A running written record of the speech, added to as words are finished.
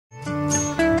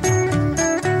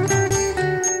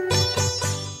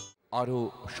আরো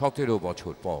 17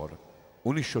 বছর পর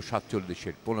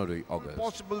 1947-এর 15ই August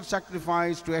Possible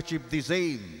sacrifice to achieve this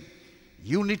aim.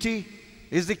 Unity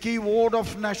is the key word of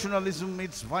nationalism,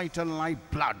 its vital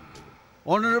lifeblood.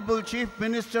 Honorable Chief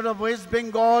Minister of West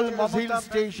Bengal, Hill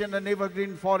Station and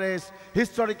Evergreen Forest,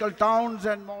 historical towns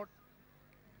and more.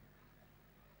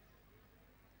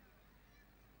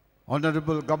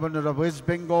 Honorable Governor of West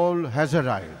Bengal has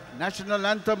arrived. National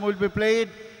anthem will be played.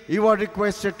 You are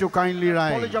requested to kindly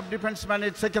rise. College of Defence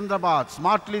Managed Secunderabad,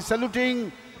 smartly saluting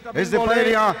is the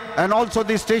area and also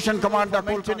the station commander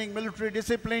maintaining military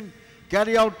discipline,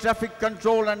 carry out traffic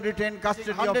control and retain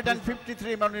custody of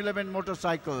 153 111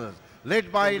 motorcycles led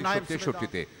by Naib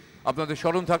তে আপনাদের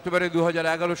স্মরণ থাকতে পারে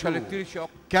 2011 সালের 30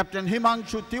 Captain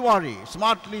Himanshu Tiwari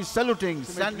smartly saluting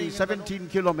standing 17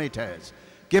 kilometers.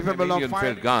 Capable of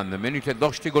field gun মিনিটে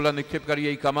 10টি গোলা নিক্ষেপকারী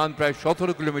এই কামান প্রায়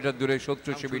 17 কিলোমিটার দূরে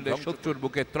শত্রু শিবিরে শত্রুর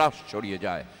বুকে ত্রাস ছড়িয়ে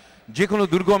যায় যে কোনো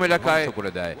দুর্গম এলাকায়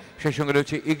করে দেয় সেই সঙ্গে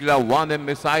রয়েছে ইগলা 1M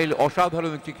মিসাইল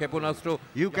অসাধারণ একটি ক্ষেপণাস্ত্র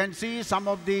You can see some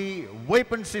of the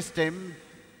weapon system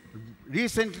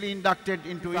recently inducted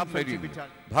into infantry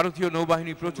battalion. ভারতীয়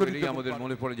নৌবাহিনী প্রচলিত আমাদের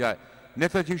মনে পড়ে যায়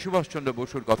নেতাজি সুভাষচন্দ্র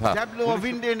বসুর কথা Tableau of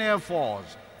Indian Air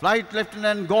Force Flight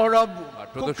Lieutenant Gaurav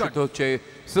প্রদর্শিত হচ্ছে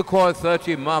সুখোই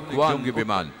 30 মার্ক 1 জঙ্গি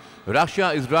বিমান রাশিয়া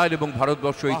ইসরায়েল এবং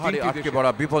ভারতবর্ষ এই তিনটি আটকে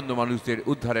পড়া বিপন্ন মানুষদের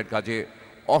উদ্ধারের কাজে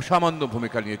অসামান্য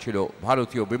ভূমিকা নিয়েছিল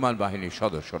ভারতীয় বিমান বাহিনীর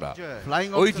সদস্যরা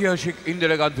ঐতিহাসিক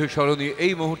ইন্দিরা গান্ধীর স্মরণে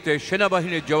এই মুহূর্তে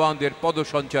সেনাবাহিনীর জওয়ানদের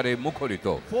পদসঞ্চারে মুখরিত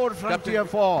Frontier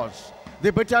Force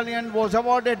The battalion was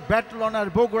awarded Battle Honor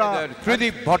Bogra.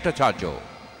 Tridip Bhattacharya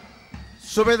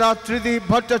Subedar Tridip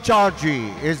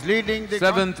Bhattacharya is leading the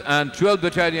 7th and 12th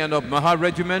Battalion of Mahar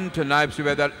Regiment. Naib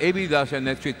Subedar A.B. দাসের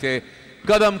নেতৃত্বে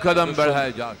কদম কদম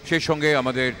বঢ়ায় যায় সেই সঙ্গে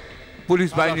আমাদের পুলিশ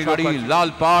বাহিনীর লাল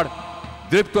পাড়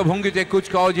দীপ্ত ভঙ্গিতে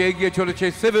কুচকাওয়াজে এগিয়ে চলেছে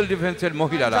সিভিল ডিফেন্সের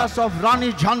মহিলারা of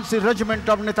Rani Jhansi Regiment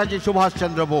of Netaji Subhash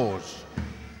Chandra Bose.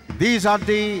 These are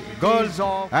the girls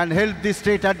of and help the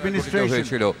state administration.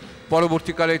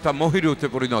 পরবর্তীকালে তা মহিরুতে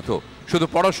পরিণত শুধু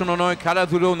পড়াশোনা নয়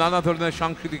খেলাধুলো নানা ধরনের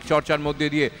সাংস্কৃতিক চর্চার মধ্যে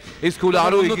দিয়ে স্কুলে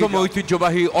আরো অন্যতম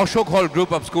ঐতিহ্যবাহী অশোক হল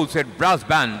গ্রুপ অফ স্কুলসের ব্রাস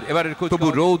ব্যান্ড এবারের তবু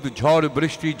রোদ ঝড়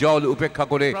বৃষ্টি জল উপেক্ষা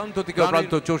করে প্রান্ত থেকে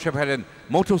প্রান্ত চষে ফেলেন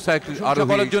মোটরসাইকেল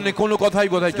আরোহীর জন্য কোনো কথাই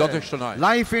বোধহয় যথেষ্ট নয়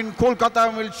Life in Kolkata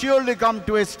will surely come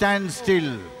to a standstill.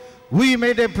 We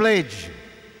made a pledge.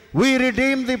 We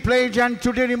redeemed the pledge and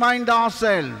today remind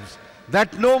ourselves that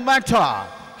no matter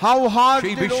how hard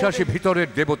সেই বিশ্বাসে ভিতরের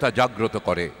দেবতা জাগ্রত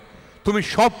করে তুমি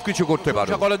সবকিছু করতে পারো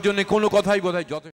করার জন্য কোনো কথাই বোধহয় যথেষ্ট